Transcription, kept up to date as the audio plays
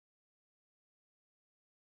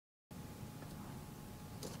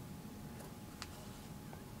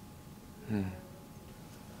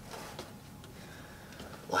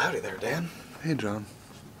howdy there, Dan. Hey, John.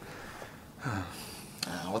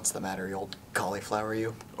 What's the matter, you old cauliflower,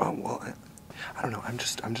 you? Oh, well, I don't know. I'm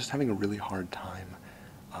just having a really hard time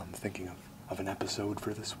thinking of an episode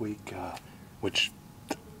for this week, which,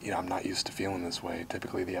 I'm not used to feeling this way.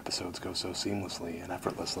 Typically, the episodes go so seamlessly and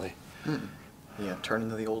effortlessly. You turn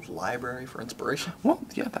into the old library for inspiration? Well,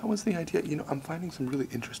 yeah, that was the idea. I'm finding some really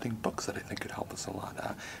interesting books that I think could help us a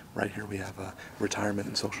lot. Right here we have Retirement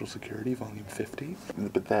and Social Security, Volume 50.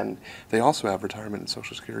 But then they also have Retirement and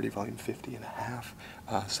Social Security, Volume 50 and a half,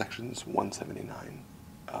 Sections 179,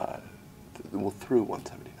 through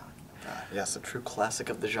 179. Yes, a true classic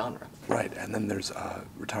of the genre. Right, and then there's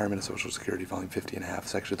Retirement and Social Security, Volume 50 and a half,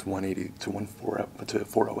 Sections 180 to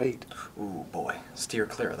 408. Ooh, boy, steer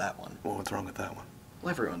clear of that one. Well, what's wrong with that one? Well,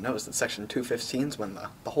 everyone knows that Section 215's when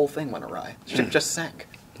the whole thing went awry. Ship just sank.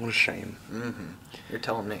 What a shame. You're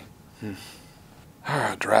telling me.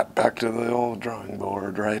 Drat back to the old drawing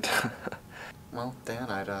board, right? Well, Dan,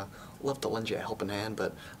 I'd love to lend you a helping hand,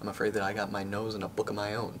 but I'm afraid that I got my nose in a book of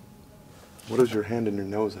my own. What does your hand and your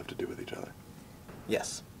nose have to do with each other?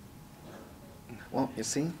 Yes. Well, you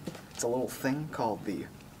see, it's a little thing called the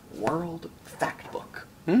World Fact Book.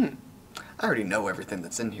 I already know everything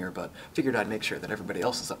that's in here, but figured I'd make sure that everybody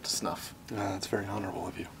else is up to snuff. That's very honorable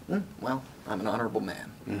of you. Well, I'm an honorable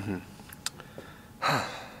man.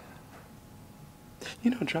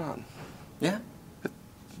 John. Yeah?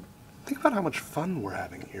 Think about how much fun we're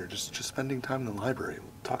having here, just spending time in the library,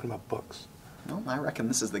 talking about books. Well, I reckon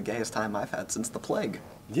this is the gayest time I've had since the plague.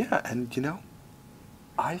 Yeah, and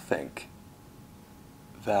I think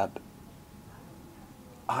that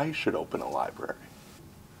I should open a library.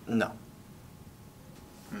 No.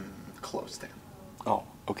 Close, Dan. Oh,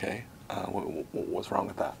 okay. What's wrong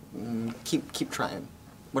with that? Keep trying.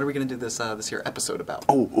 What are we gonna do this here episode about?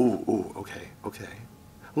 Okay.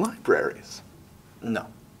 Libraries. No.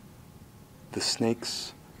 The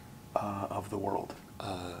snakes of the world.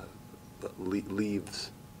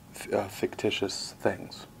 Leaves, fictitious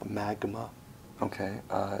things. Magma. Okay.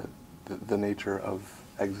 The nature of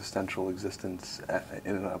existential existence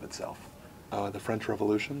in and of itself. The French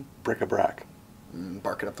Revolution. Bric-a-brac.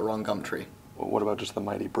 Barking up the wrong gum tree. What about just the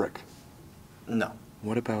mighty brick? No.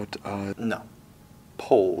 What about, No.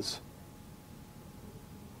 poles?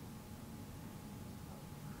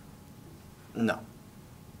 No.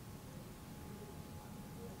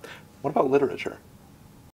 What about literature?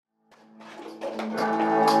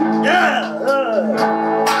 Yeah!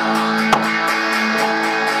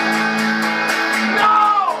 No!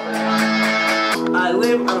 I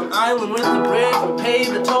live on an island with a bridge. We pay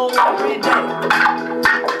the toll every day.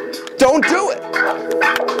 Don't do it!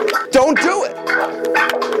 Don't do it!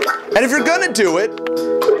 And if you're gonna do it,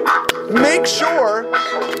 make sure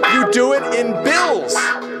you do it in bills.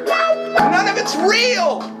 None of it's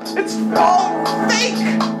real! It's all fake!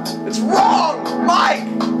 It's wrong, Mike!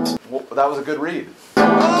 Well, that was a good read.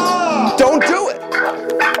 Don't do it!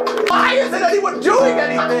 Why isn't anyone doing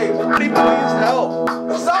anything? Somebody please help!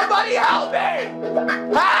 Somebody help me!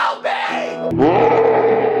 Help me!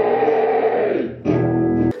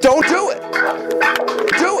 Don't do it!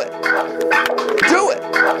 Do it! Do it!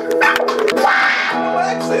 No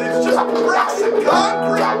exit! It's just bricks and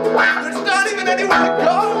concrete! There's not even anywhere to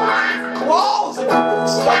go! Walls and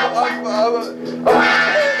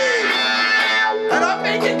and I'm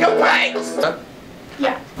making complaints!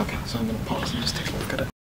 Yeah. Okay, so I'm gonna pause and just take a look at it.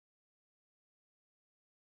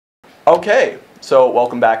 Okay, so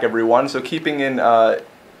welcome back, everyone. So keeping in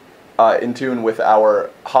tune with our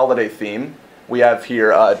holiday theme, we have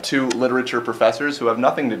here two literature professors who have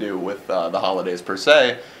nothing to do with the holidays per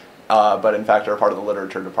se, but in fact are part of the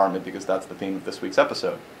literature department because that's the theme of this week's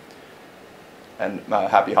episode. And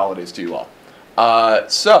happy holidays to you all. Why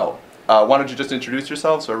don't you just introduce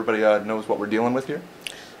yourselves so everybody knows what we're dealing with here?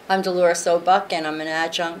 I'm Delora Sobuck, and I'm an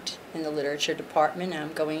adjunct in the literature department, and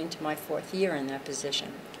I'm going into my 4th year in that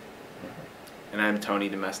position. And I'm Tony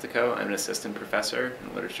Domestico. I'm an assistant professor in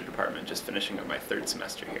the literature department, just finishing up my 3rd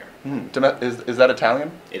semester here. Is that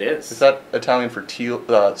Italian? It is. Is that Italian for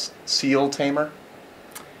seal tamer?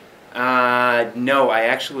 No, I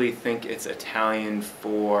actually think it's Italian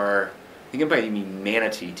for... I think you mean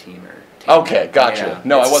manatee tamer. Okay, gotcha. Yeah.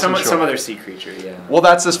 No, it's I wasn't sure. Some other sea creature, yeah. Well,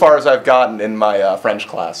 that's as far as I've gotten in my French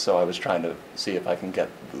class, so I was trying to see if I can get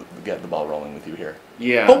the ball rolling with you here.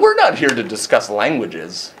 Yeah. But we're not here to discuss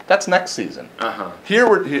languages. That's next season. Here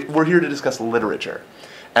we're here to discuss literature.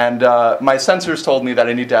 And my censors told me that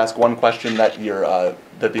I need to ask one question that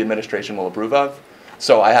that the administration will approve of.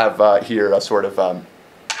 So I have here a sort of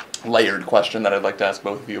layered question that I'd like to ask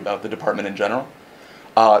both of you about the department in general.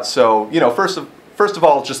 So, first of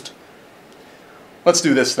all, just let's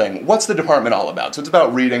do this thing. What's the department all about? So it's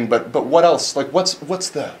about reading, but what else? Like, what's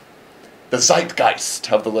the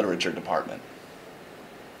zeitgeist of the literature department?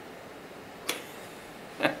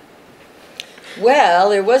 Well,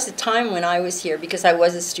 there was a time when I was here, because I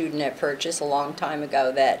was a student at Purchase a long time ago,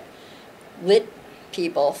 that lit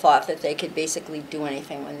people thought that they could basically do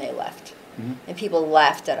anything when they left. Mm-hmm. And people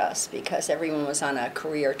laughed at us because everyone was on a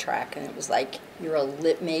career track, and it was like, you're a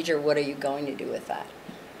lit major, what are you going to do with that?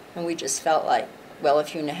 And we just felt like, well,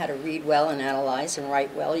 if you know how to read well and analyze and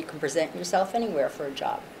write well, you can present yourself anywhere for a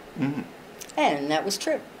job. Mm-hmm. And that was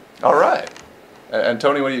true. All right. And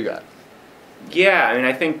Tony, what do you got? Yeah, I mean,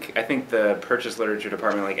 I think the Purchase Literature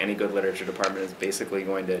Department, like any good literature department, is basically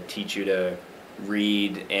going to teach you to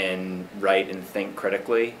read and write and think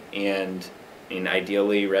critically, and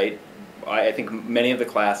ideally, right? I think many of the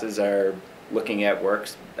classes are looking at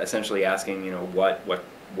works, essentially asking,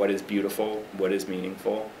 what is beautiful, what is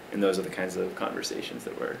meaningful, and those are the kinds of conversations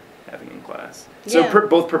that we're having in class. Yeah. So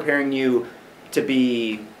both preparing you to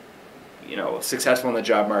be, successful in the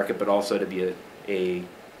job market, but also to be an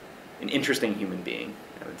interesting human being,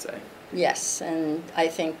 I would say. Yes, and I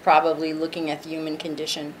think probably looking at the human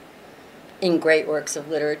condition in great works of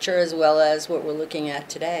literature, as well as what we're looking at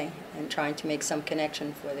today, and trying to make some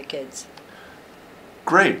connection for the kids.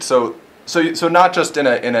 Great. So not just in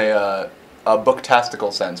a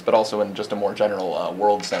book-tastical sense, but also in just a more general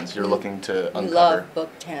world sense, you're looking to uncover.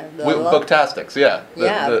 We love book-tastics, yeah.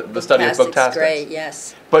 The study of book-tastics. Great,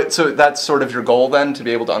 yes. But so that's sort of your goal then, to be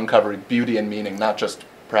able to uncover beauty and meaning, not just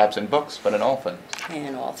perhaps in books, but in all things.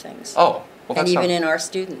 In all things. Oh, well, and even in our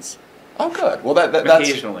students. Oh, good. Well, that's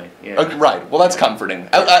occasionally. Yeah. Right. Well, that's comforting.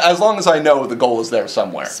 As long as I know the goal is there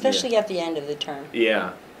somewhere. Especially at the end of the term.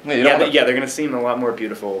 Yeah. They're going to seem a lot more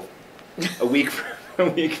beautiful a week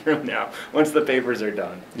from now, once the papers are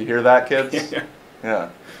done. You hear that, kids? Yeah.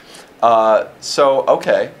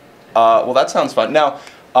 Okay. Well, that sounds fun. Now,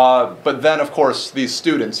 but then, of course, these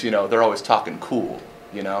students, they're always talking cool,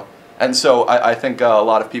 And so I think a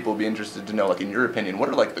lot of people would be interested to know, like, in your opinion, what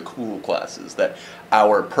are, like, the cool classes that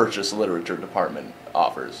our Purchase Literature Department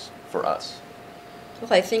offers for us?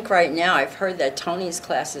 Well, I think right now I've heard that Tony's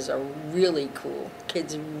classes are really cool.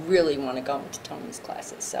 Kids really want to go into Tony's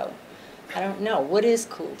classes. So I don't know. What is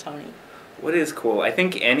cool, Tony? What is cool? I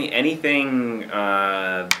think anything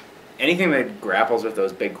that grapples with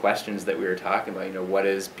those big questions that we were talking about, what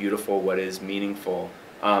is beautiful, what is meaningful.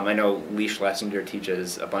 I know Lee Schlesinger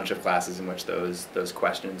teaches a bunch of classes in which those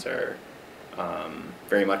questions are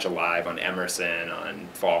very much alive, on Emerson, on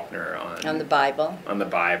Faulkner, on the Bible. On the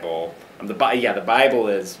Bible. The Bible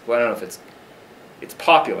is, well, I don't know if it's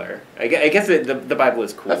popular. I guess the Bible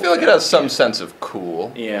is cool. I feel like it has some sense of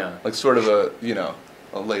cool. Yeah. Like sort of a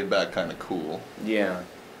laid back kind of cool. Yeah.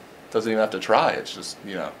 Doesn't even have to try. It's just,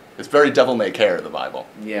 it's very devil-may-care, the Bible.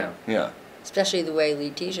 Yeah. Yeah. Especially the way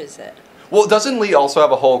Lee teaches it. Well, doesn't Lee also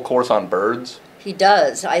have a whole course on birds? He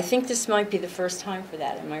does. I think this might be the first time for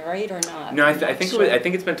that. Am I right or not? No, I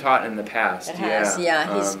think it's been taught in the past. It has.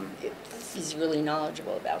 Yeah. He's really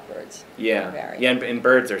knowledgeable about birds. Yeah. Yeah, and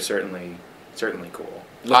birds are certainly cool.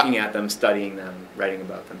 Looking at them, studying them, writing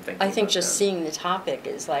about them, thinking. I think about just them. seeing the topic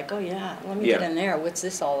is like, oh yeah, let me get in there. What's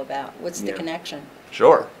this all about? What's the connection?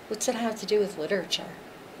 Sure. What's it have to do with literature?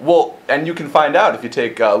 Well, and you can find out if you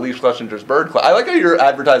take Lee Schlesinger's bird class. I like how you're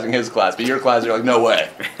advertising his class, but your class, you're like, no way.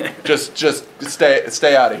 just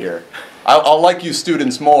stay out of here. I'll like you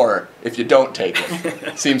students more if you don't take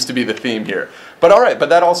it. Seems to be the theme here. But all right, but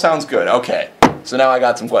that all sounds good. Okay, so now I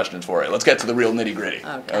got some questions for you. Let's get to the real nitty-gritty.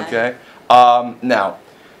 Okay? Now,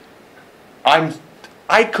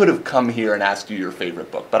 I could have come here and asked you your favorite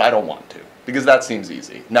book, but I don't want to, because that seems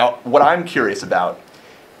easy. Now, what I'm curious about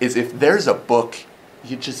is if there's a book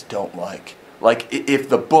you just don't like if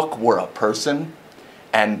the book were a person,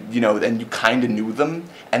 and and you kind of knew them,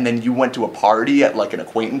 and then you went to a party at like an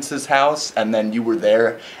acquaintance's house, and then you were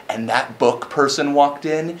there, and that book person walked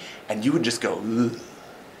in, and you would just go, ugh,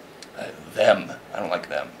 them, I don't like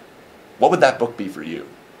them. What would that book be for you?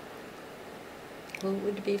 What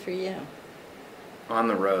would it be for you? On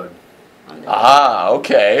the Road.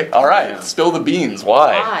 Okay, all right. Yeah. Spill the beans.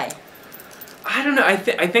 Why? I don't know. I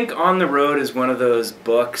think On the Road is one of those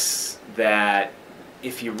books that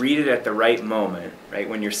if you read it at the right moment, right,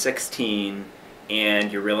 when you're 16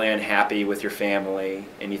 and you're really unhappy with your family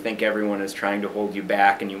and you think everyone is trying to hold you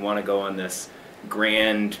back and you want to go on this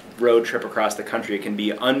grand road trip across the country, it can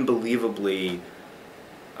be unbelievably,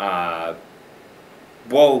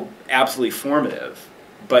 absolutely formative.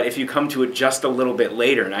 But if you come to it just a little bit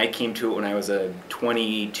later, and I came to it when I was a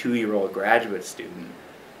 22-year-old graduate student,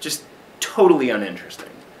 just totally uninteresting.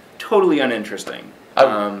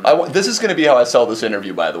 This is going to be how I sell this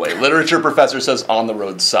interview, by the way. Literature professor says On the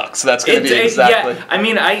Road sucks. That's going to be exactly... Yeah, I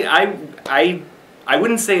mean, I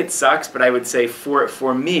wouldn't say it sucks, but I would say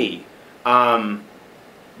for me,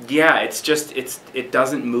 yeah, it's just, it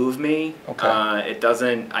doesn't move me. Okay.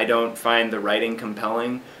 I don't find the writing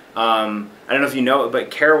compelling. I don't know if you know it, but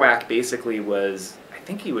Kerouac basically was, I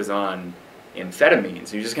think he was on amphetamines.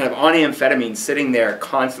 He was just kind of on amphetamines, sitting there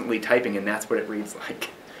constantly typing, and that's what it reads like.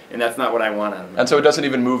 And that's not what I want out of it. And so it doesn't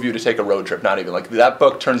even move you to take a road trip, not even. Like, that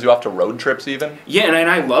book turns you off to road trips even? Yeah, and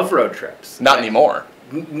I love road trips. Not anymore.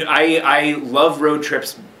 I love road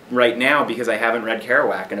trips right now because I haven't read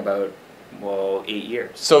Kerouac in about, 8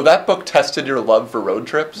 years. So that book tested your love for road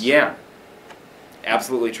trips? Yeah.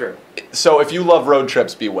 Absolutely true. So if you love road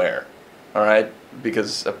trips, beware. All right?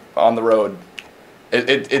 Because on the road,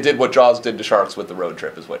 it did what Jaws did to sharks with the road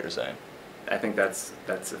trip, is what you're saying. I think that's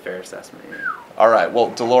a fair assessment. Yeah. All right. Well,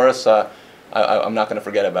 Dolores, I'm not going to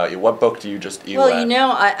forget about you. What book do you just eat? Well, you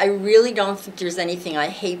know, I really don't think there's anything I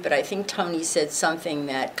hate, but I think Tony said something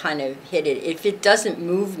that kind of hit it. If it doesn't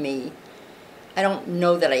move me, I don't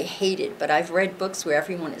know that I hate it, but I've read books where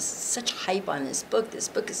everyone is such hype on this book. This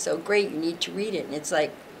book is so great, you need to read it. And it's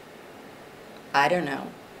like, I don't know.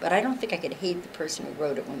 But I don't think I could hate the person who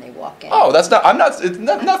wrote it when they walk in. Oh, that's not, it's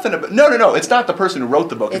not, nothing about, no, it's not the person who wrote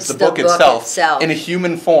the book, it's the book itself. In a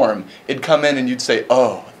human form, it'd come in and you'd say,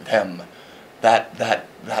 oh, them,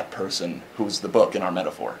 that person who's the book in our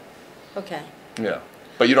metaphor. Okay. Yeah,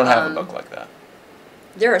 but you don't have a book like that.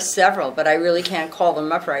 There are several, but I really can't call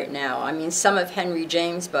them up right now. I mean, some of Henry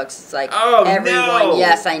James' books, it's like everyone, no.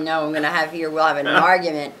 Yes, I know, I'm going to have here, we'll have an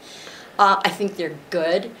argument. I think they're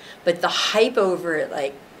good, but the hype over it,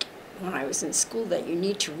 like, when I was in school, that you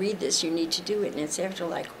need to read this, you need to do it, and it's after,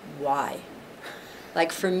 like, why?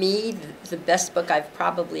 Like, for me, the best book I've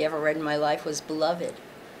probably ever read in my life was Beloved.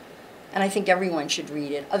 And I think everyone should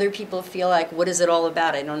read it. Other people feel like, what is it all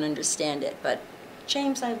about? I don't understand it. But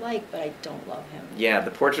James I like, but I don't love him. Yeah,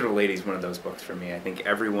 The Portrait of a Lady is one of those books for me. I think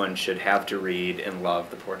everyone should have to read and love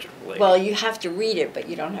The Portrait of a Lady. Well, you have to read it, but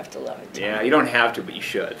you don't have to love it. Yeah, you don't have to, but you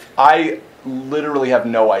should. I literally have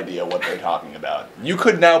no idea what they're talking about. You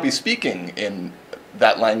could now be speaking in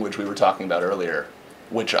that language we were talking about earlier,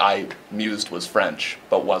 which I mused was French,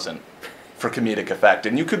 but wasn't, for comedic effect.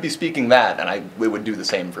 And you could be speaking that, and it would do the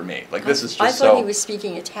same for me. Like, this is just I so... thought he was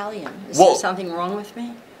speaking Italian. Is there something wrong with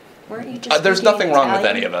me? Weren't you just there's nothing Italian? wrong with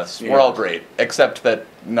any of us. Yeah. We're all great, except that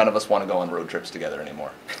none of us want to go on road trips together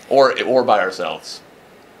anymore. Or by ourselves.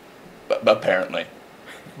 Apparently.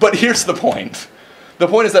 But here's the point. The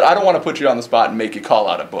point is that I don't want to put you on the spot and make you call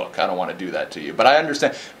out a book. I don't want to do that to you. But I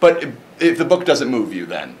understand. But if the book doesn't move you,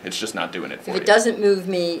 then it's just not doing it for you. If it doesn't move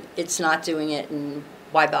me, it's not doing it, and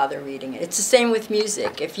why bother reading it? It's the same with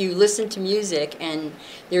music. If you listen to music and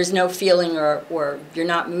there's no feeling or you're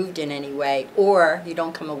not moved in any way, or you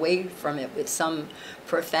don't come away from it with some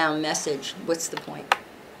profound message, what's the point?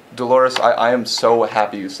 Dolores, I am so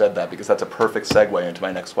happy you said that, because that's a perfect segue into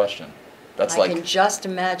my next question. That's I can just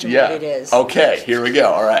imagine yeah. what it is. Okay, here we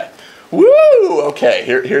go. All right. Woo! Okay,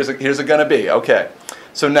 here's it gonna be. Okay.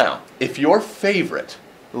 So now, if your favorite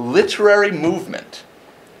literary movement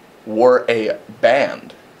were a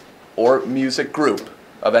band or music group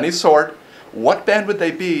of any sort, what band would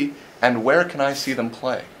they be, and where can I see them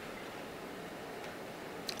play?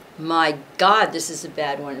 My God, this is a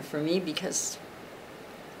bad one for me, because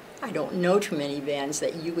I don't know too many bands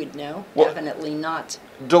that you would know. Well, Definitely not.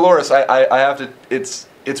 Dolores, I have to, it's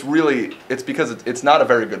because it's not a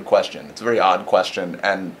very good question. It's a very odd question,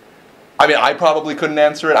 and I mean, I probably couldn't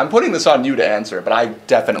answer it. I'm putting this on you to answer it, but I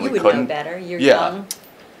definitely couldn't. You would know better. You're young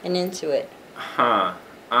and into it. Huh.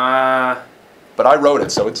 But I wrote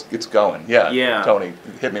it, so it's going. Yeah. Yeah. Tony,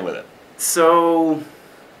 hit me with it. So,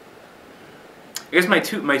 I guess my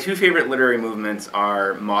two favorite literary movements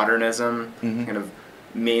are modernism, kind of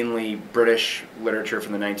mainly British literature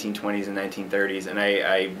from the 1920s and 1930s, and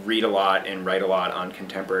I read a lot and write a lot on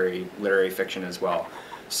contemporary literary fiction as well.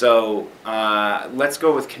 So let's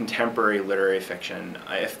go with contemporary literary fiction.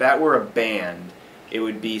 If that were a band, it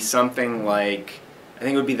would be something like, I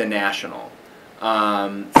think it would be The National.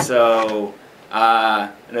 Kind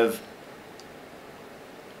of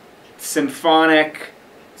symphonic,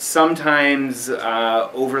 sometimes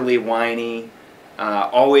overly whiny,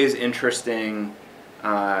 always interesting,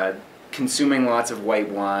 consuming lots of white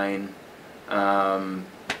wine.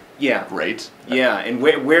 Yeah. Great. Yeah, and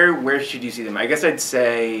where should you see them? I guess I'd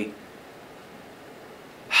say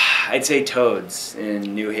I'd say Toads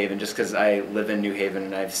in New Haven, just because I live in New Haven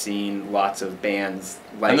and I've seen lots of bands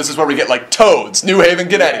like. And this is where we get like Toads, New Haven,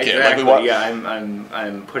 Connecticut. Yeah, exactly. Like Yeah,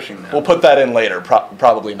 I'm pushing that. We'll put that in later.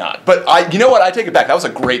 Probably not. But you know what? I take it back. That was a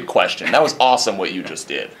great question. That was awesome what you just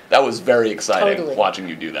did. That was very exciting Totally. watching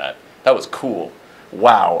you do that. That was cool.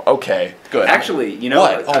 Wow. Okay. Good. Actually, you know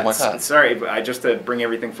what? Oh my God. Sorry, but just to bring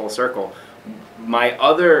everything full circle,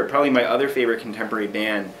 probably my other favorite contemporary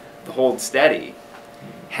band, The Hold Steady,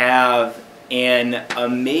 have an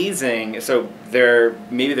amazing. So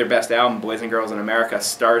maybe their best album, Boys and Girls in America,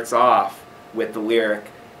 starts off with the lyric,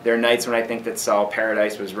 "There are nights when I think that Saul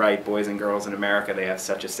Paradise was right. Boys and girls in America, they have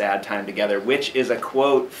such a sad time together," which is a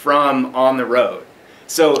quote from On the Road.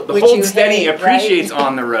 So the Which Hold you Steady hate, appreciates right?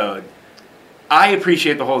 On the Road. I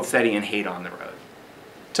appreciate the Hold Steady and hate On the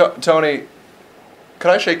Road. Tony,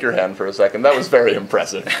 could I shake your hand for a second? That was very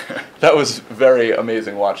impressive. That was very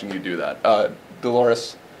amazing watching you do that.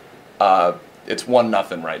 Dolores, it's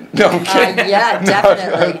 1-0 right now. No, I'm kidding. Yeah,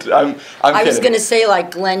 definitely. I'm I was kidding. going to say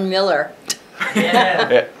like Glenn Miller.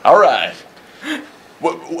 Yeah, all right.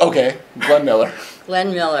 Okay, Glenn Miller.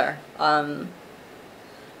 Glenn Miller.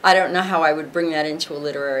 I don't know how I would bring that into a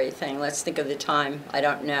literary thing. Let's think of the time. I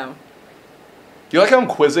don't know. You like how I'm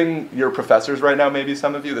quizzing your professors right now? Maybe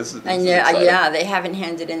some of you. This is And exciting. yeah, they haven't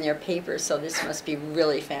handed in their papers, so this must be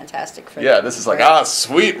really fantastic for them. Yeah, this is like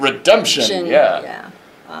sweet redemption. Yeah.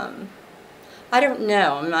 I don't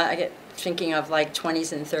know. I get thinking of like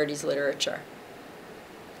 20s and 30s literature.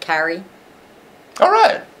 Carrie. All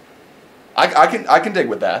right. I can dig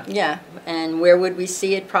with that. Yeah, and where would we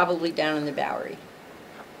see it? Probably down in the Bowery.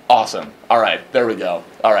 Awesome. All right, there we go.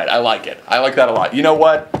 All right, I like it. I like that a lot. You know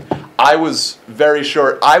what? I was very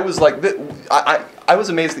sure. I was like, I was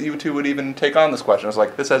amazed that you two would even take on this question. I was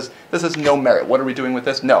like, this has no merit. What are we doing with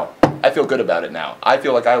this? No, I feel good about it now. I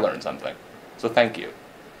feel like I learned something. So thank you.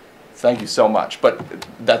 Thank you so much. But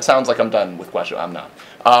that sounds like I'm done with questions. I'm not.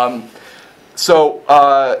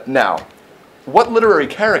 Now, what literary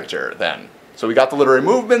character then? So we got the literary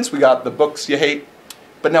movements, we got the books you hate,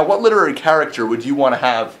 but now what literary character would you want to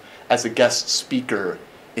have as a guest speaker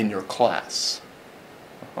in your class?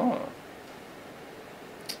 Oh.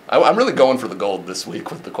 I'm really going for the gold this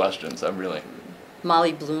week with the questions. I'm really...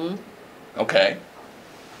 Molly Bloom. Okay.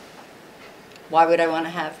 Why would I want to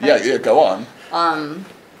have her? Yeah, go on.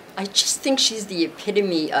 I just think she's the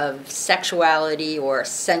epitome of sexuality or a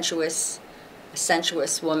sensuous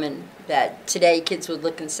woman that today kids would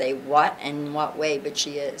look and say, what and in what way, but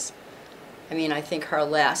she is. I mean, I think her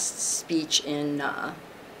last speech in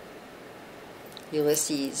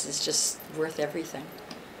Ulysses is just worth everything.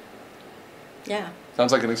 Yeah.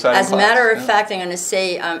 Sounds like an exciting As a class. matter of Yeah. fact, I'm going to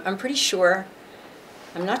say, I'm pretty sure,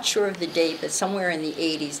 I'm not sure of the date, but somewhere in the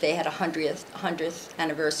 80s, they had a 100th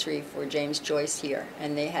anniversary for James Joyce here,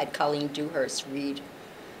 and they had Colleen Dewhurst read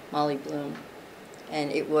Molly Bloom.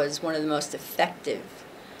 And it was one of the most effective,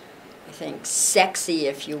 I think, sexy,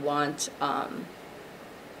 if you want,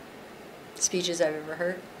 speeches I've ever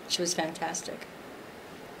heard. She was fantastic.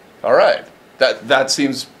 All right. That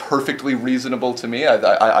seems perfectly reasonable to me.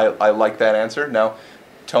 I like that answer. Now,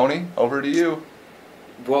 Tony, over to you.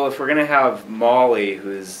 Well, if we're gonna have Molly,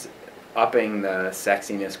 who's upping the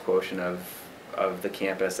sexiness quotient of the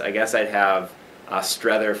campus, I guess I'd have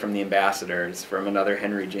Strether from The Ambassadors from another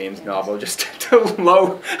Henry James novel, just to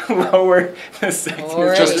lower the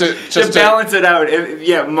sexiness, Just to balance it out.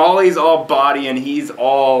 Yeah, Molly's all body and he's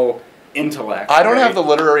all intellect. I don't right? have the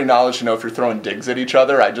literary knowledge to know if you're throwing digs at each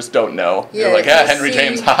other. I just don't know. Yeah, You're like, you Henry see-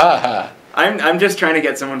 James, ha ha ha. I'm just trying to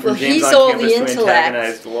get someone from Well, James he's on all campus the to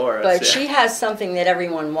antagonize intellect, Dolores. but yeah. she has something that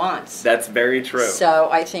everyone wants. That's very true. So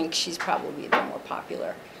I think she's probably the more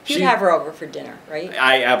popular. You'd She- have her over for dinner, right?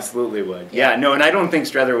 I absolutely would. Yeah, no, and I don't think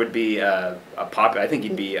Strether would be a popular. I think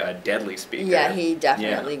he'd be a deadly speaker. Yeah, he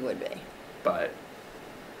definitely would be. But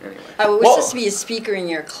anyway. Oh, it was Well- supposed to be a speaker in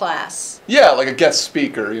your class. Yeah, like a guest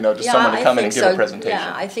speaker, just someone to I come in and think give so. a presentation.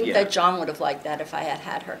 Yeah, I think Yeah. that John would have liked that if I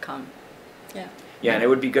had her come. Yeah. Yeah, and it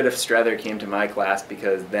would be good if Strether came to my class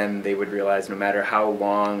because then they would realize no matter how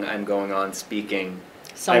long I'm going on speaking,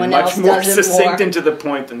 Someone I'm much else more does it succinct more and to the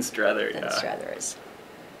point than Strether. than Yeah. Strather is.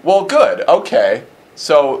 Well, good. Okay.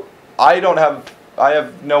 So I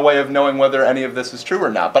have no way of knowing whether any of this is true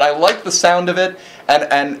or not, but I like the sound of it,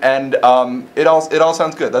 and it all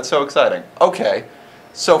sounds good. That's so exciting. Okay.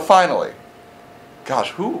 So finally,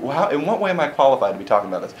 gosh, in what way am I qualified to be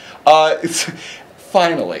talking about this?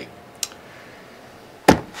 Finally,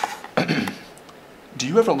 do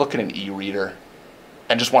you ever look at an e-reader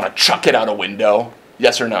and just want to chuck it out a window?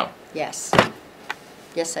 Yes or no? Yes.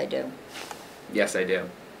 Yes, I do. Yes, I do.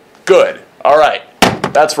 Good. All right.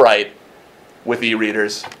 That's right. With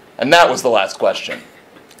e-readers. And that was the last question.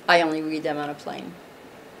 I only read them on a plane.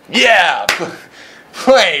 Yeah!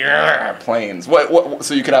 Planes. What,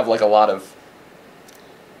 so you could have like a lot of...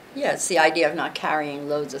 Yeah, it's the idea of not carrying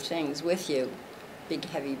loads of things with you. Big,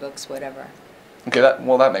 heavy books, whatever. Okay,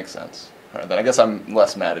 that makes sense. All right, then I guess I'm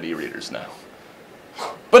less mad at e-readers now.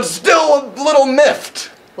 But still a little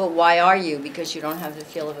miffed. Well, why are you? Because you don't have the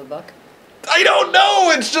feel of a book? I don't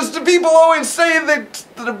know. It's just that people always say that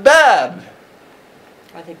they're bad.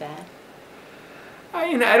 Are they bad?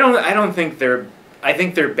 I don't think they're. I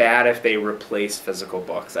think they're bad if they replace physical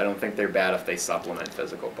books. I don't think they're bad if they supplement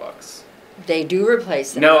physical books. They do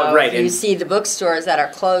replace them. No, though. right, You and- see the bookstores that are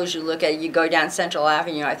closed. You look at, you go down Central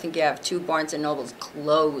Avenue. I think you have 2 Barnes and Nobles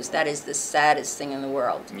closed. That is the saddest thing in the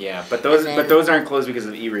world. Yeah, but those aren't closed because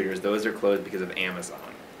of e-readers. Those are closed because of Amazon.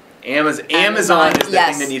 Amazon is the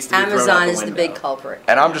yes, thing that needs to be thrown out Amazon the is the window. big culprit.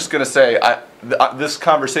 And I'm just going to say, this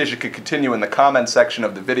conversation could continue in the comment section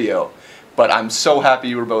of the video, but I'm so happy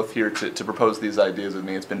you were both here to propose these ideas with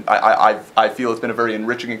me. It's been, I feel it's been a very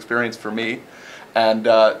enriching experience for me, and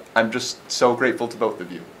I'm just so grateful to both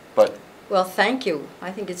of you. But Well, thank you.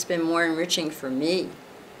 I think it's been more enriching for me.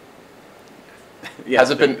 Yeah,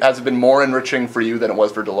 has it been more enriching for you than it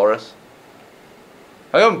was for Dolores?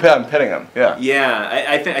 I'm pitting them. Yeah. Yeah,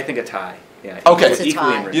 I think a tie. Yeah. Okay. It's a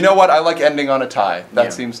Equally tie. enriching. You know what? I like ending on a tie. That Yeah.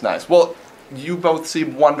 seems nice. Well, you both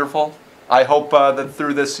seem wonderful. I hope that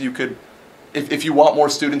through this you could, if you want more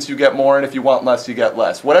students, you get more, and if you want less, you get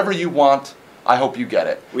less. Whatever you want, I hope you get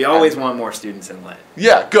it. We always want more students in Lit.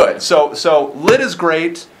 Yeah, good. So Lit is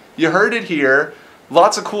great. You heard it here.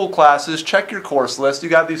 Lots of cool classes. Check your course list. You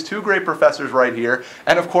got these 2 great professors right here,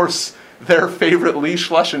 and of course, their favorite Lee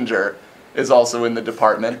Schlesinger is also in the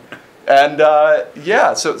department. And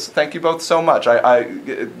yeah, so thank you both so much. I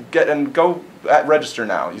get and go register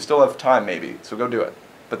now. You still have time maybe, so go do it.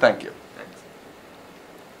 But thank you. Thanks.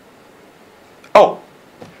 Oh,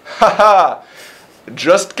 haha,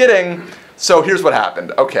 just kidding. So here's what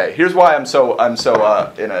happened. Okay, here's why I'm so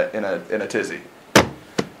in a tizzy.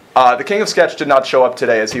 The King of Sketch did not show up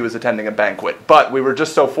today as he was attending a banquet, but we were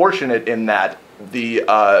just so fortunate in that the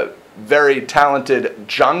very talented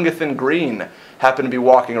Jonathan Green happened to be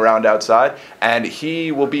walking around outside, and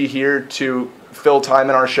he will be here to fill time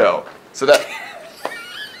in our show. So that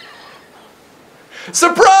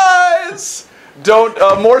surprise! Don't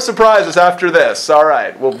more surprises after this. All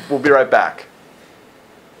right, we'll be right back.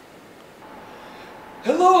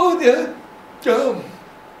 Hello,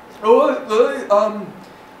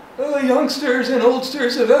 youngsters and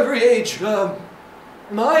oldsters of every age.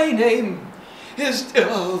 My name is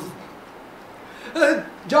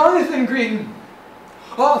Jonathan Green,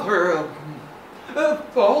 author of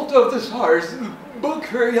Fault of the Stars, book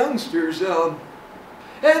for youngsters.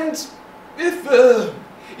 And if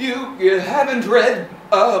you haven't read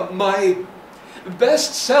my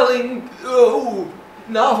best-selling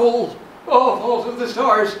novel, Fault of the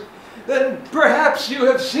Stars, then perhaps you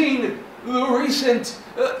have seen the recent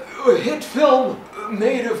hit film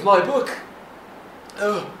made of my book,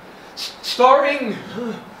 starring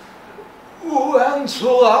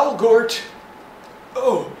Ansel Elgort.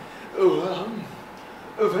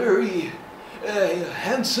 A very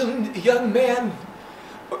handsome young man,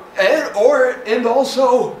 and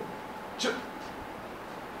also,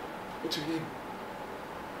 what's her name?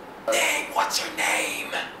 What's her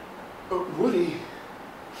name? Woody.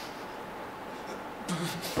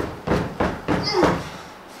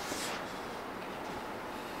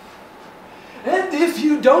 And if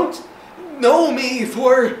you don't know me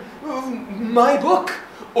for my book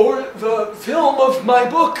or the film of my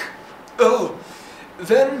book,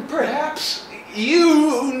 then perhaps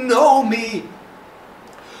you know me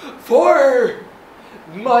for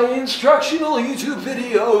my instructional YouTube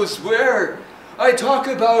videos where I talk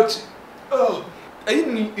about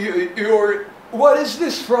in your what is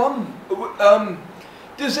this from?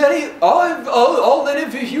 Does all any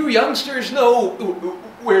of you youngsters know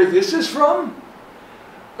where this is from?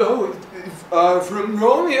 From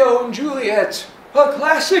Romeo and Juliet, a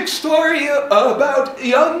classic story about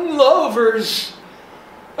young lovers.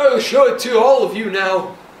 I'll show it to all of you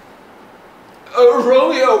now.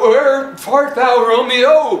 Romeo, where art thou,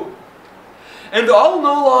 Romeo? And I'll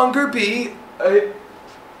no longer be a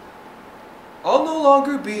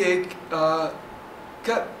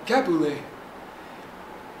Capulet.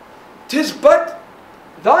 'Tis but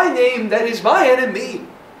thy name that is my enemy.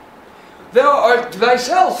 Thou art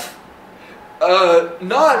thyself,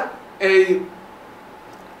 not a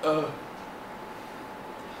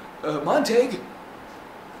Montague.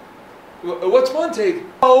 What's Montague?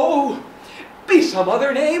 Oh, be some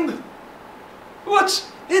other name.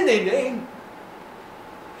 What's in a name?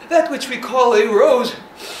 that which we call a rose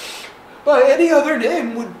by any other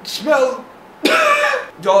name would smell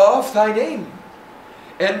off thy name.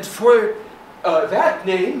 And for that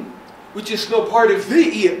name, which is no part of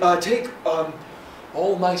thee, take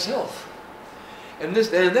all myself. And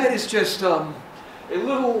that is just a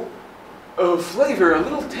little flavor, a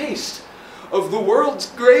little taste of the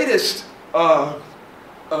world's greatest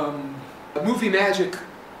movie magic,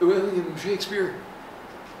 William Shakespeare.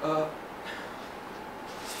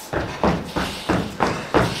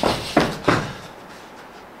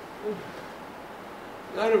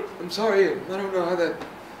 I'm sorry, I don't know how that...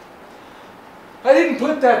 I didn't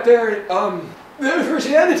put that there.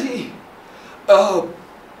 Virginity. And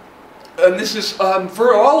this is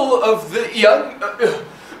for all of the young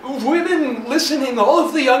women listening, all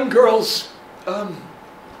of the young girls. The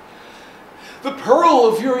pearl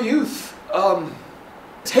of your youth.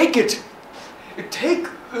 Take it. Take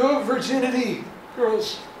the virginity,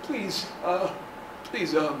 girls. Please.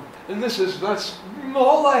 Please. And that's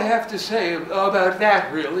all I have to say about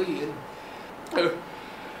that, really.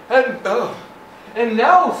 And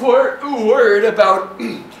now for a word about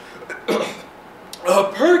a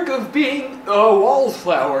perk of being a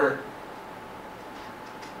wallflower.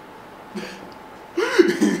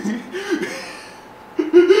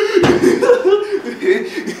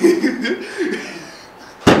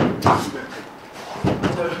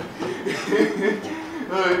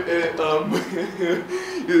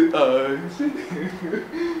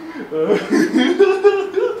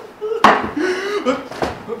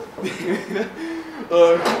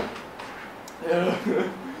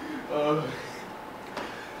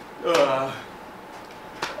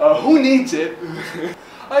 Who needs it?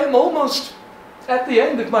 I'm almost at the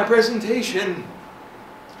end of my presentation.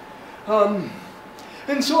 And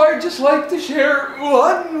so I'd just like to share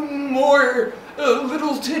one more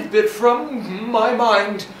little tidbit from my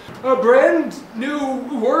mind. A brand new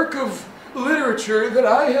work of literature that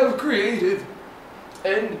I have created.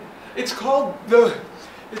 And it's called the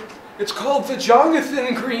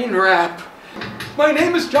Jonathan Green Rap. My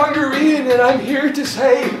name is John Green, and I'm here to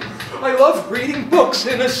say I love reading books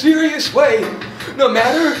in a serious way. No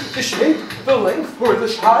matter the shape, the length, or the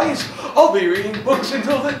size, I'll be reading books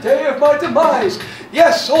until the day of my demise.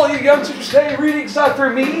 Yes, all you youngsters say reading's not for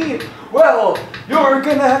me. Well, you're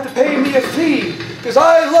gonna have to pay me a fee, because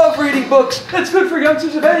I love reading books. It's good for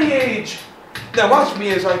youngsters of any age. Now watch me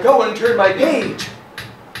as I go and turn my page.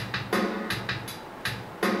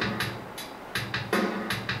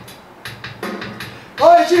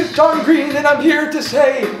 Hi, it's John Green, and I'm here to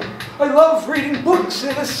say I love reading books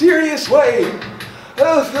in a serious way.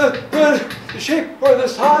 The shape or the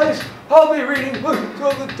size, I'll be reading books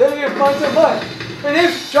till the day of my demise. And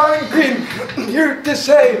if John Green here to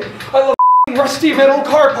say I love rusty metal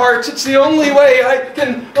car parts, it's the only way I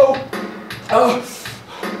can.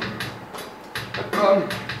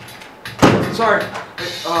 Sorry,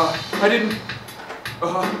 I didn't.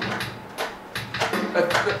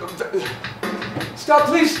 Stop,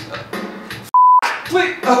 please.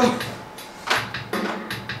 Please.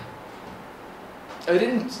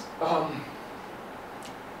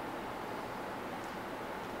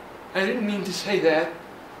 I didn't mean to say that.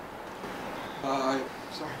 Sorry.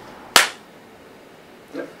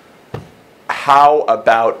 How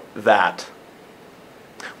about that?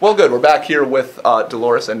 Well, good. We're back here with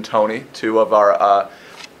Dolores and Tony, two of our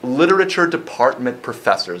literature department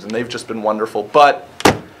professors, and they've just been wonderful. But,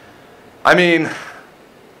 I mean,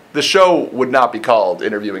 the show would not be called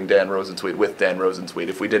Interviewing Dan Rosensweet with Dan Rosensweet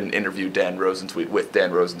if we didn't interview Dan Rosensweet with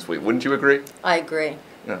Dan Rosensweet. Wouldn't you agree? I agree.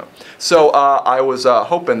 No. So I was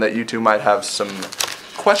hoping that you two might have some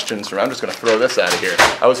questions for me. I'm just going to throw this out of here.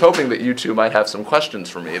 I was hoping that you two might have some questions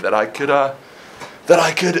for me that I could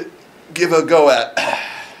give a go at.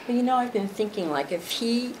 Well, you know, I've been thinking, like, if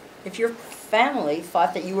your family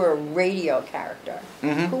thought that you were a radio character,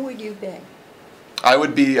 who would you be? I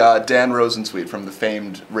would be Dan Rosensweet from the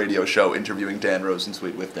famed radio show Interviewing Dan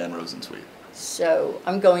Rosensweet with Dan Rosensweet. So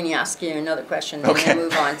I'm going to ask you another question and then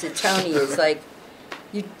move on to Tony. Is like,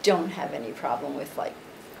 you don't have any problem with, like,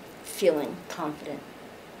 feeling confident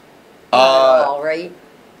not at all, right?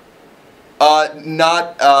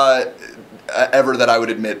 Not ever that I would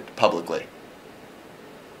admit publicly.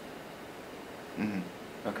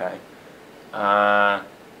 Okay.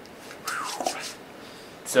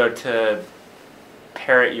 So to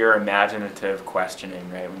parrot your imaginative questioning,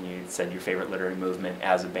 right, when you said your favorite literary movement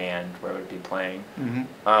as a band, where it would be playing,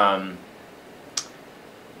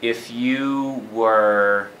 if you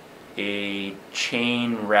were a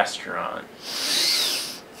chain restaurant,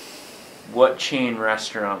 what chain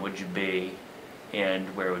restaurant would you be,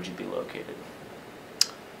 and where would you be located?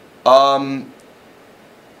 Well,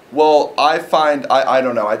 I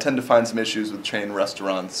don't know, I tend to find some issues with chain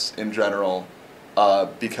restaurants in general,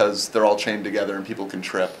 because they're all chained together and people can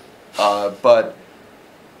trip. But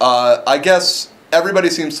I guess everybody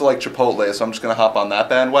seems to like Chipotle, so I'm just going to hop on that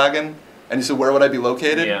bandwagon. And you said, where would I be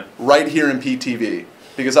located? Yeah. Right here in PTV.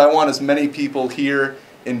 Because I want as many people here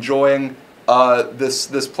enjoying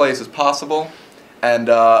this place as possible. And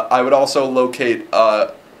I would also locate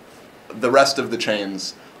the rest of the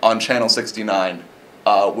chains on Channel 69,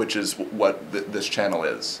 which is what this channel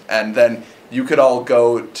is. And then you could all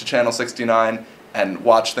go to Channel 69 and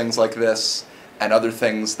watch things like this and other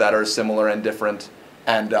things that are similar and different,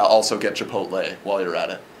 and also get Chipotle while you're at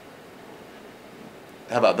it.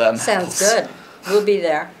 How about that? Sounds good. We'll be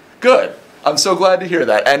there. Good. I'm so glad to hear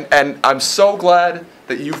that. And I'm so glad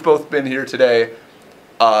that you've both been here today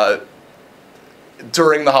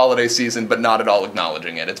during the holiday season, but not at all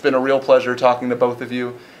acknowledging it. It's been a real pleasure talking to both of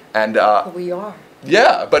you. And We are.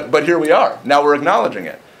 yeah, but here we are. Now we're acknowledging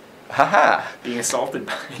it. Haha. Being assaulted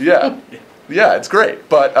by. Yeah. Yeah, it's great.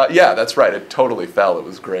 But yeah, that's right. It totally fell. It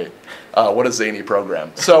was great. What a zany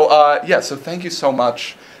program. So yeah, so thank you so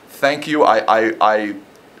much. Thank you. I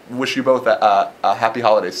wish you both a happy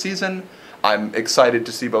holiday season. I'm excited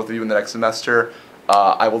to see both of you in the next semester.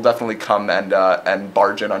 I will definitely come and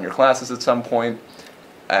barge in on your classes at some point.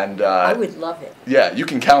 And I would love it. yeah, you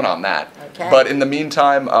can count on that. Okay. But in the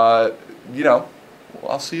meantime, you know,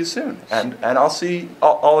 I'll see you soon, and I'll see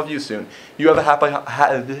all of you soon. You have a happy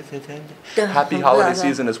holiday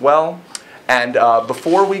season as well. And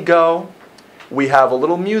before we go, we have a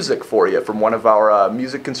little music for you from one of our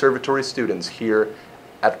music conservatory students here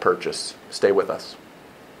at Purchase. Stay with us.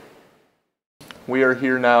 We are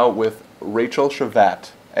here now with Rachel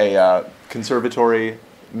Chavat, a conservatory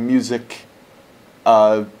music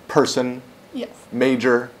person, Yes.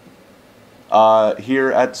 major,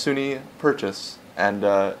 here at SUNY Purchase. And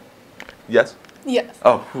yes? Yes.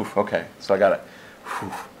 Oh, whew, okay. So I got it.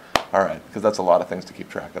 Whew. All right, because that's a lot of things to keep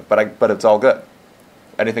track of. But it's all good.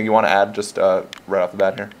 Anything you want to add just right off the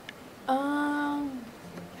bat here?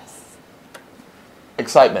 Yes.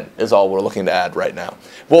 Excitement is all we're looking to add right now.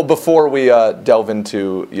 Well, before we delve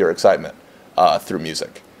into your excitement through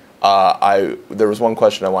music, there was one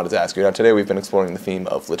question I wanted to ask you. Now, today we've been exploring the theme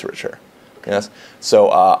of literature. Yes?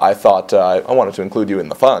 So I thought I wanted to include you in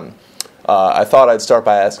the fun. I thought I'd start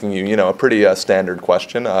by asking you, a pretty standard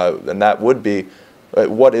question, and that would be,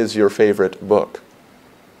 what is your favorite book?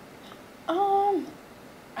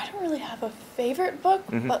 I don't really have a favorite book,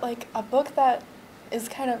 Mm-hmm. but like a book that is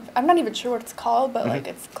kind of, I'm not even sure what it's called, but like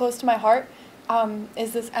it's close to my heart,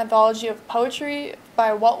 is this anthology of poetry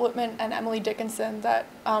by Walt Whitman and Emily Dickinson that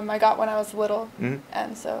I got when I was little.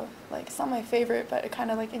 And so like it's not my favorite, but it kind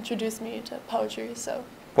of like introduced me to poetry, so.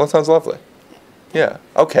 Well, that sounds lovely. Yeah.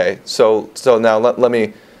 Okay. So now let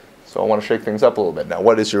me. So I want to shake things up a little bit. Now,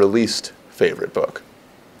 what is your least favorite book?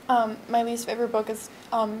 My least favorite book is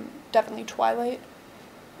definitely Twilight.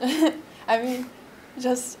 I mean,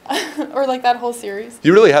 just or like that whole series.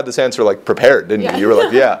 You really had this answer like prepared, didn't Yeah. you? You were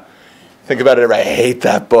like, yeah. Think about it. I hate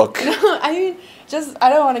that book. I mean, I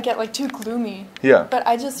don't want to get like too gloomy. Yeah. But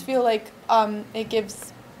I just feel like it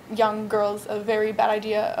gives young girls a very bad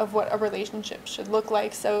idea of what a relationship should look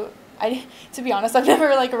like. So to be honest, I've never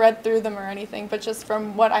like read through them or anything, but just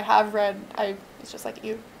from what I have read, it's just like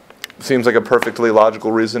you. Seems like a perfectly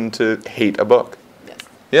logical reason to hate a book. Yes.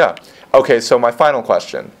 Yeah. Okay, so my final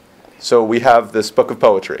question. So we have this book of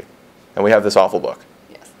poetry, and we have this awful book.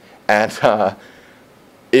 Yes. And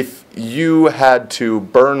if you had to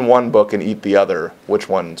burn one book and eat the other, which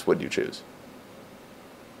ones would you choose?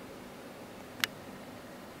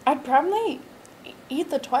 I'd probably eat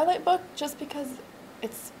the Twilight book just because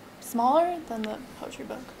it's smaller than the poetry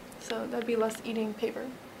book. So that'd be less eating paper.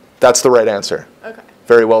 That's the right answer. Okay.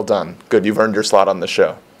 Very well done. Good, you've earned your slot on the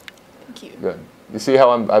show. Thank you. Good. You see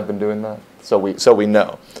how I've been doing that? So we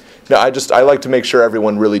know. No, I like to make sure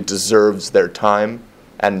everyone really deserves their time,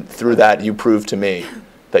 and through that you prove to me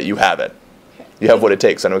that you have it. Okay. You have what it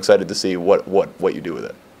takes, and I'm excited to see what you do with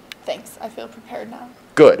it. Thanks. I feel prepared now.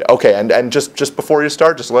 Good. Okay, and just before you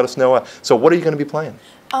start, just let us know. So what are you going to be playing?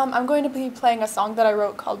 I'm going to be playing a song that I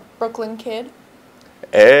wrote called Brooklyn Kid.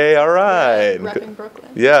 Hey, all right. Repping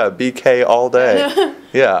Brooklyn. Yeah, BK all day.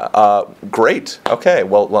 Yeah, great. Okay,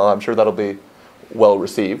 well, I'm sure that'll be well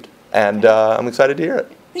received, and I'm excited to hear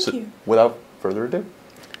it. Thank you. Without further ado,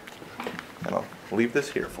 and I'll leave this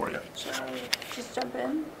here for you. Shall I just jump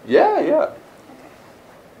in? Yeah, yeah.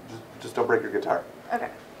 Just don't break your guitar. Okay.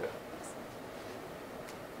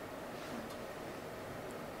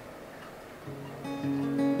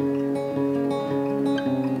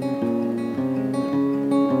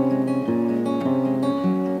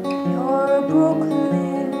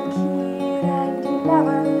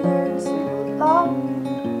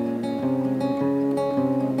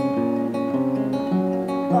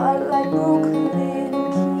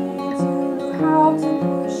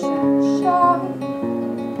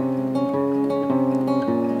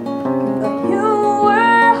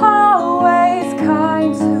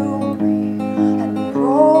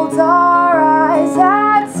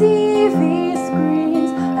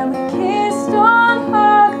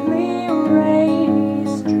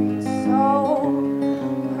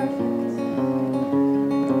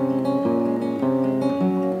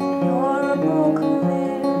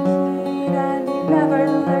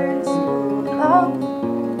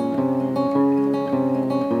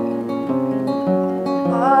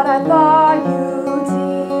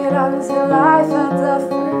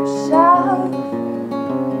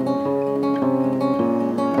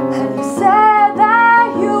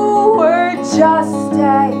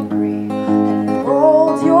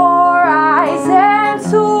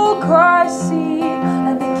 secrecy,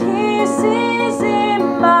 and the kisses in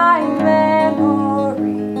my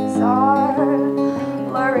memories are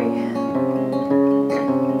blurry.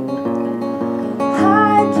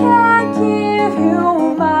 I can't give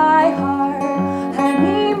you my heart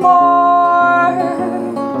anymore.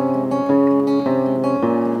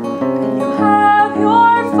 You have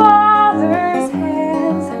your father's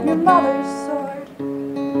hands and your mother's sword.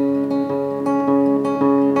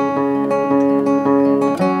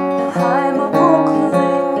 I'm a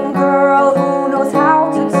Brooklyn girl who knows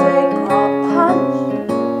how to take a punch,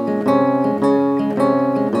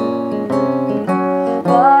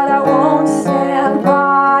 but I won't stand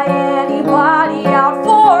by anybody out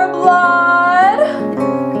for blood.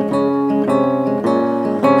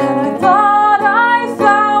 And I thought I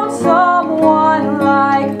found someone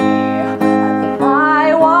like me, and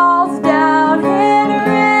my walls down and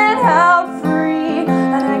ran out free,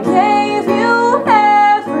 and I gave you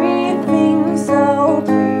everything, so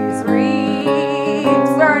please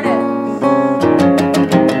return it.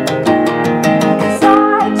 'Cause I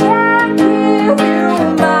can't give you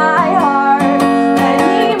my heart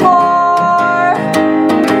anymore.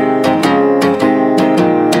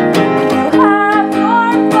 You have your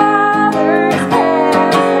father's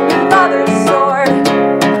hands and your mother's sword.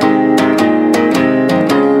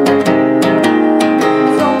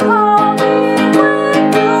 So call me when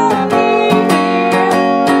you need me.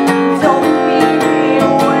 Don't meet me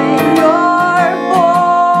when you're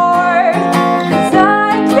bored. 'Cause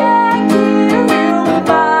I can't give you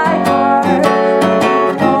my heart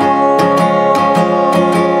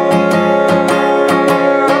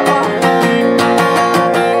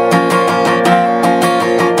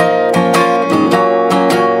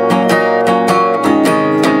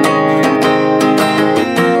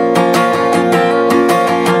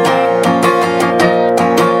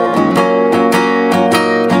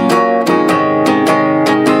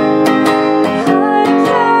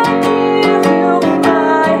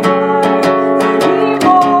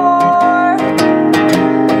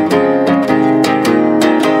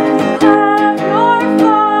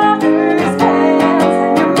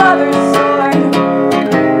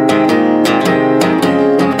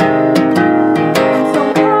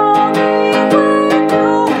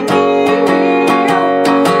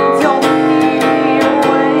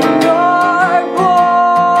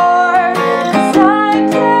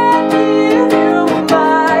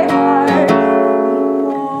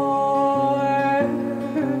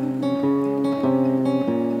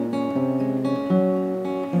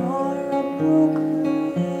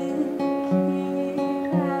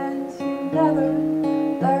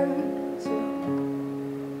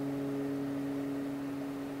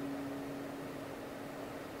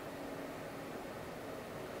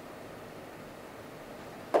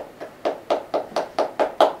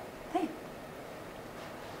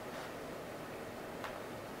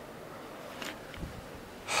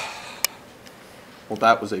Well,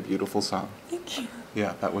 that was a beautiful song. Thank you.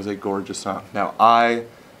 Yeah, that was a gorgeous song. Now, I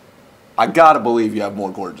gotta believe you have more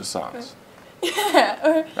gorgeous songs.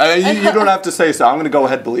 Yeah. You don't have to say so. I'm gonna go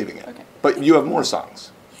ahead believing it. Okay. But you have more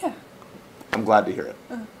songs. Yeah. I'm glad to hear it.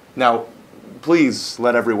 Now, please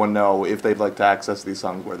let everyone know if they'd like to access these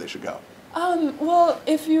songs, where they should go. Well,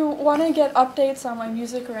 if you want to get updates on my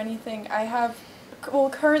music or anything,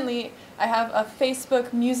 currently I have a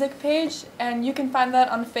Facebook music page, and you can find that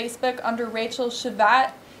on Facebook under Rachel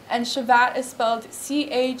Shevat, and Shevat is spelled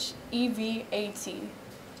Chevat.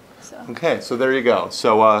 So. Okay, so there you go.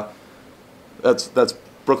 So that's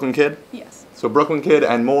Brooklyn Kid? Yes. So Brooklyn Kid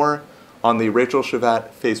and more on the Rachel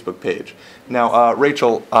Shevat Facebook page. Now,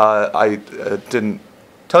 Rachel, I didn't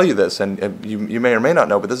tell you this, and you may or may not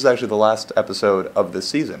know, but this is actually the last episode of this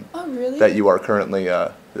season. Oh, really? That you are currently,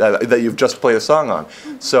 that you've just played a song on.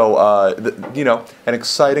 So, an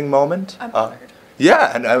exciting moment. I'm honored.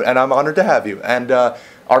 Yeah, and I'm honored to have you. And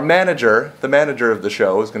our manager, the manager of the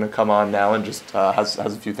show, is going to come on now and just has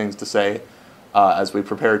a few things to say as we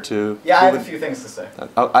prepare to... Yeah, I have a few things to say.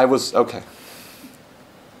 Okay.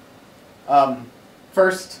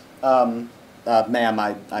 First, ma'am,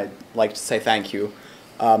 I'd like to say thank you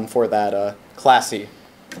for that classy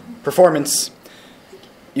performance.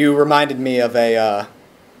 You reminded me of a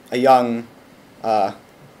young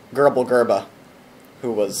Gerbil Gerba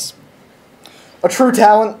who was a true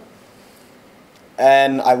talent,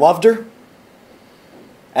 and I loved her,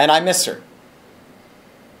 and I miss her.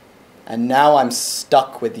 And now I'm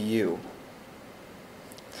stuck with you.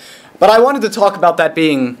 But I wanted to talk about that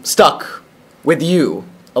being stuck with you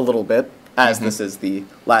a little bit, as this is the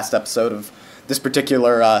last episode of this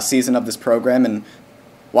particular season of this program, and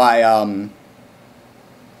why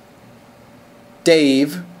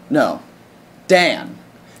Dave No. Dan.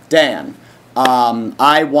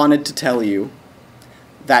 I wanted to tell you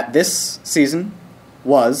that this season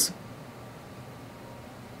was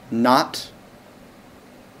not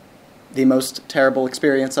the most terrible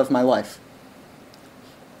experience of my life.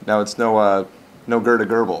 Now it's no Gerda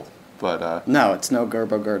Gerbil, but No, it's no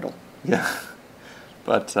Gerbo Girdle. yeah.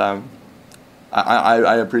 But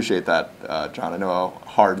I appreciate that, John. I know how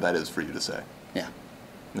hard that is for you to say. Yeah.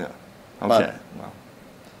 Yeah. But- Okay. Well.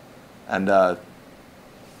 And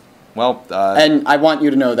And I want you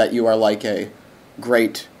to know that you are like a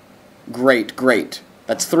great,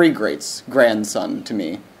 that's 3 greats, grandson to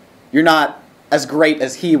me. You're not as great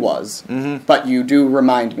as he was, but you do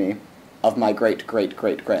remind me of my great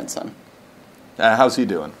grandson. how's he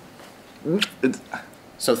doing?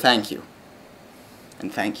 So thank you.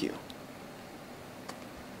 And thank you.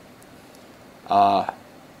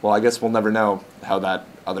 Well, I guess we'll never know how that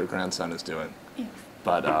other grandson is doing. Yes.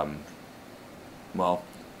 But well,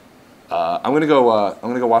 I'm gonna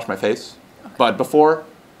go wash my face. Okay. But before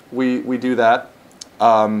we do that,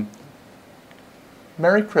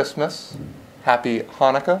 Merry Christmas, Happy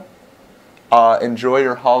Hanukkah. Enjoy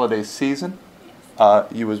your holiday season.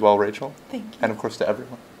 You as well, Rachel. Thank you. And of course to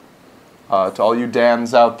everyone. To all you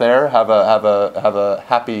Dans out there, have a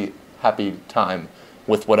happy time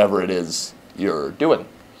with whatever it is you're doing.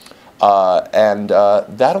 And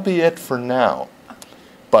that'll be it for now.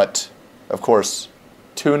 But of course,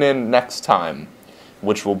 tune in next time,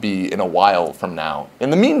 which will be in a while from now. In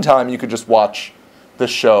the meantime, you could just watch the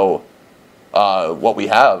show, what we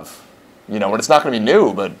have. You know, it's not going to be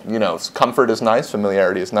new, but you know, comfort is nice,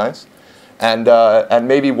 familiarity is nice. And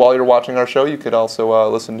maybe while you're watching our show, you could also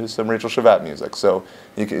listen to some Rachel Shavat music. So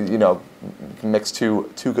you can, mix two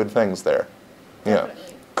good things there. Yeah,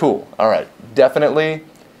 Definitely. Cool. All right, definitely.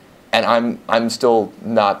 And I'm still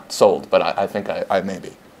not sold, but I think I may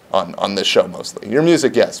be on this show mostly. Your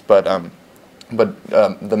music, yes, but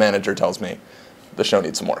the manager tells me the show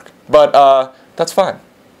needs some work. But that's fine.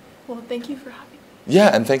 Well, thank you for having me.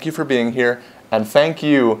 Yeah, and thank you for being here, and thank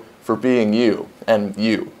you for being you, and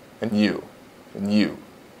you, and you, and you,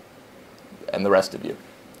 and the rest of you.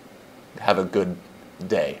 Have a good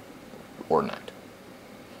day or night.